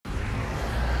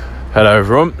Hello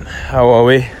everyone, how are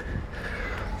we?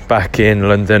 Back in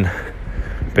London,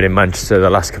 been in Manchester the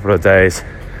last couple of days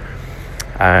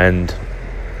and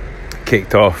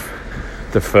kicked off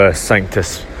the first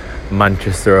Sanctus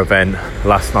Manchester event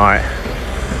last night,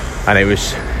 and it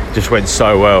just went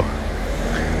so well.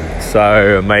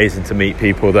 So amazing to meet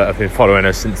people that have been following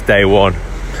us since day one,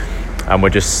 and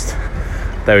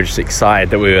they were just excited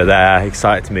that we were there,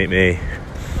 excited to meet me.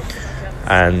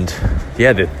 And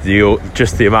yeah,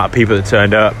 the amount of people that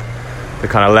turned up, the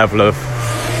kind of level of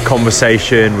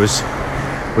conversation was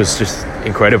just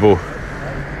incredible,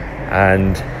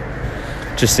 and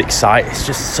just it's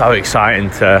just so exciting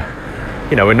to,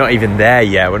 we're not even there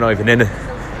yet, we're not even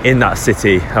in that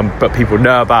city, but people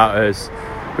know about us.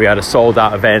 We had a sold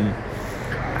out event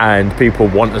and people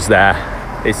want us there.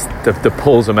 It's the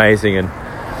pull's amazing, and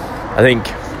I think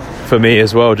for me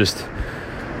as well, just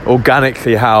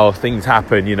organically how things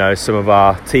happen. Some of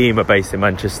our team are based in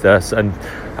Manchester and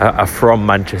are from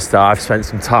Manchester. I've spent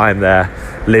some time there,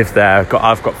 lived there.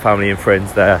 I've got family and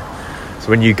friends there.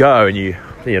 So when you go and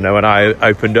when I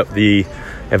opened up the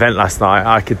event last night,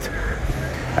 I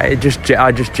just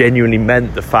genuinely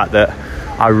meant the fact that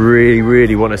I really,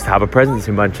 really want us to have a presence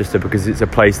in Manchester, because it's a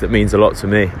place that means a lot to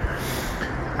me,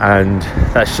 and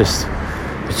I just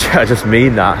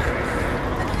mean that.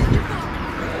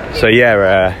 So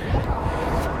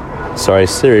sorry,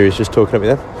 Siri was just talking at me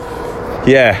then.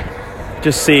 Yeah,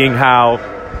 just seeing how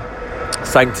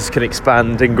Sanctus can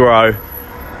expand and grow,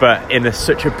 but in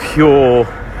such a pure,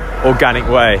 organic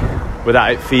way,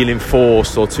 without it feeling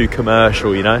forced or too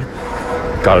commercial,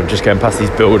 God, I'm just going past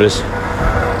these builders.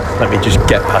 Let me just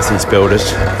get past these builders.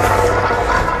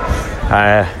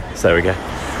 So there we go.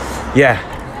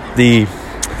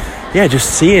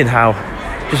 Just seeing how,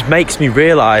 just makes me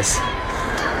realise,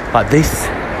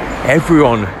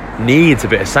 everyone needs a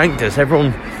bit of Sanctus.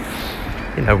 Everyone,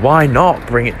 why not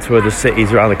bring it to other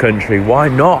cities around the country? Why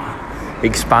not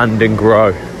expand and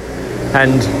grow?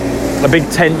 And a big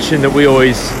tension that we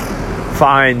always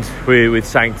find with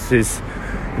Sanctus is,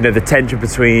 the tension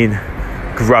between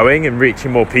growing and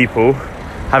reaching more people,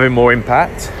 having more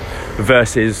impact,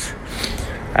 versus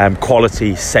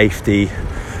quality, safety,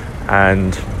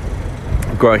 and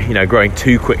growing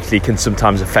too quickly can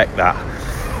sometimes affect that.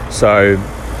 So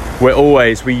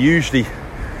we usually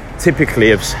typically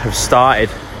have started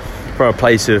from a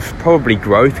place of probably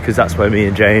growth, because that's where me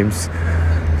and James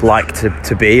like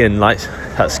to be, and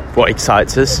that's what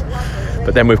excites us.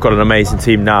 But then we've got an amazing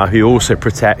team now who also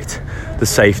protect the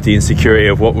safety and security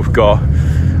of what we've got,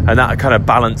 and that kind of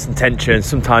balance and tension.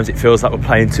 Sometimes it feels like we're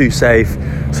playing too safe,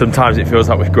 sometimes it feels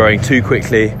like we're growing too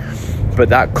quickly, but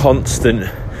that constant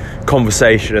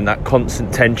conversation and that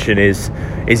constant tension is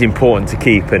important to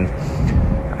keep.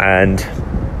 And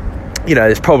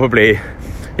it's probably,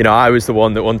 I was the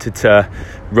one that wanted to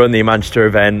run the Manchester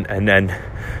event and then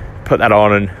put that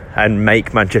on and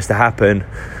make Manchester happen.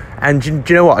 And do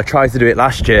you know what? I tried to do it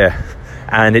last year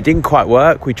and it didn't quite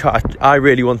work. I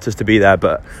really wanted us to be there,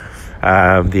 but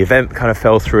the event kind of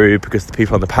fell through because the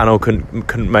people on the panel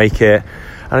couldn't make it.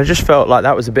 And I just felt like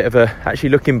that was a bit of actually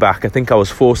looking back, I think I was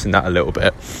forcing that a little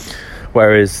bit.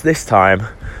 Whereas this time,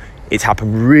 it's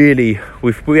happened really,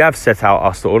 we have set out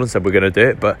our stall and said we're going to do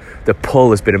it, but the pull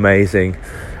has been amazing.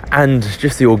 And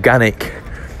just the organic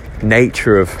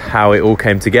nature of how it all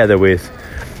came together with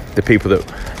the people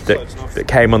that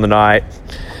came on the night,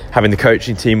 having the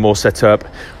coaching team more set up.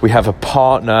 We have a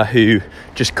partner who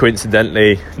just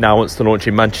coincidentally now wants to launch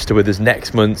in Manchester with us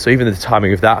next month. So even the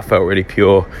timing of that felt really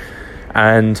pure.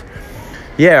 And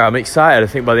yeah, I'm excited. I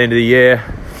think by the end of the year,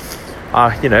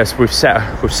 we've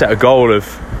set a goal of,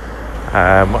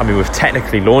 we've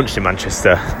technically launched in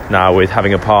Manchester now with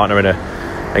having a partner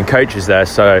and coaches there.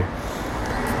 So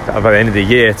by the end of the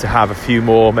year, to have a few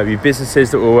more maybe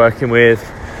businesses that we're working with,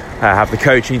 have the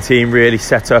coaching team really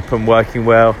set up and working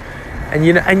well,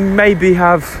 and maybe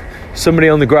have somebody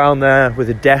on the ground there with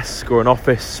a desk or an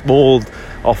office, small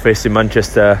office in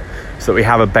Manchester, so that we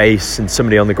have a base and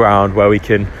somebody on the ground where we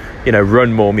can,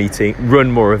 run more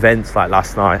events like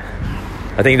last night.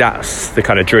 I think that's the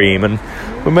kind of dream, and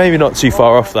we're maybe not too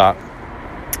far off that.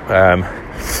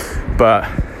 But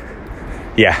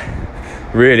yeah,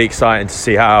 really exciting to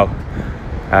see how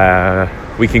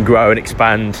we can grow and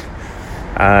expand,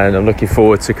 and I'm looking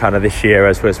forward to kind of this year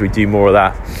as we do more of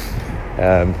that.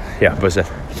 Buzzing.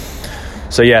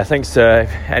 So yeah, thanks to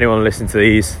anyone listens to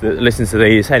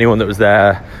these, anyone that was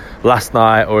there last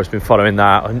night or has been following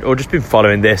that, or just been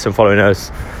following this and following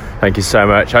us. Thank you so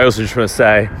much. I also just want to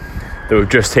say that we've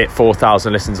just hit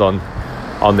 4,000 listens on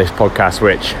this podcast,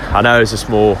 which I know is a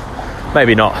small,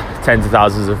 maybe not tens of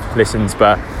thousands of listens,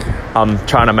 but I'm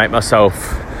trying to make myself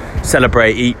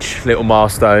celebrate each little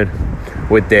milestone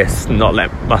with this, not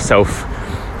let myself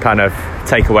kind of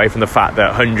take away from the fact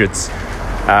that hundreds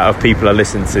of people are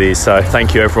listening to these. So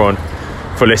thank you everyone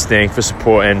for listening, for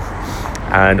supporting,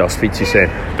 and I'll speak to you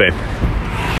soon. Boom.